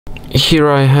Here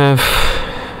I have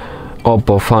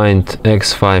OPPO Find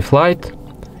X5 Lite,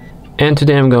 and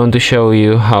today I'm going to show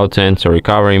you how to enter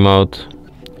recovery mode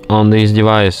on this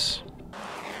device.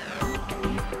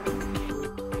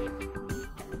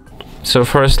 So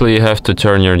firstly you have to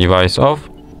turn your device off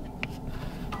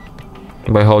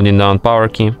by holding down power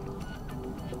key.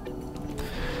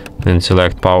 Then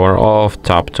select power off,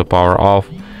 tap to power off,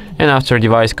 and after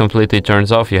device completely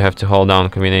turns off you have to hold down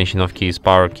combination of keys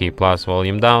power key plus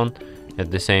volume down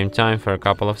at the same time for a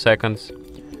couple of seconds.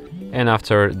 And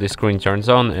after the screen turns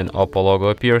on and OPPO logo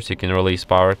appears, you can release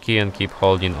power key and keep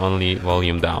holding only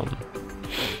volume down.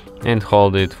 And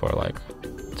hold it for like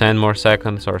 10 more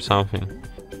seconds or something.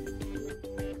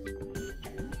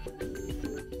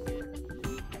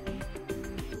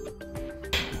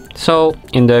 So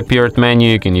in the appeared menu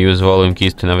you can use volume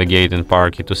keys to navigate and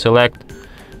power key to select,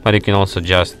 but you can also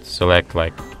just select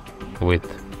like with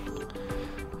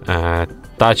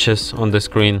touches on the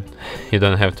screen. You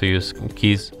don't have to use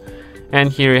keys.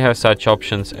 And here you have such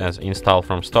options as install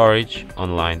from storage,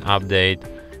 online update,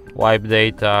 wipe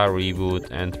data, reboot,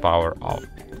 and power off.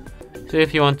 So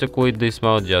if you want to quit this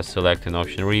mode, just select an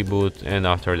option reboot, and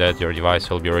after that your device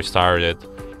will be restarted.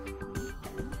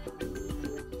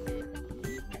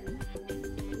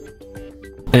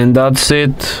 And that's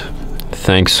it.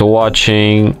 Thanks for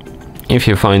watching. If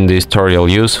you find this tutorial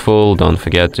useful, don't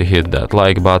forget to hit that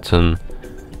like button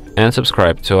and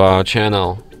subscribe to our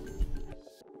channel.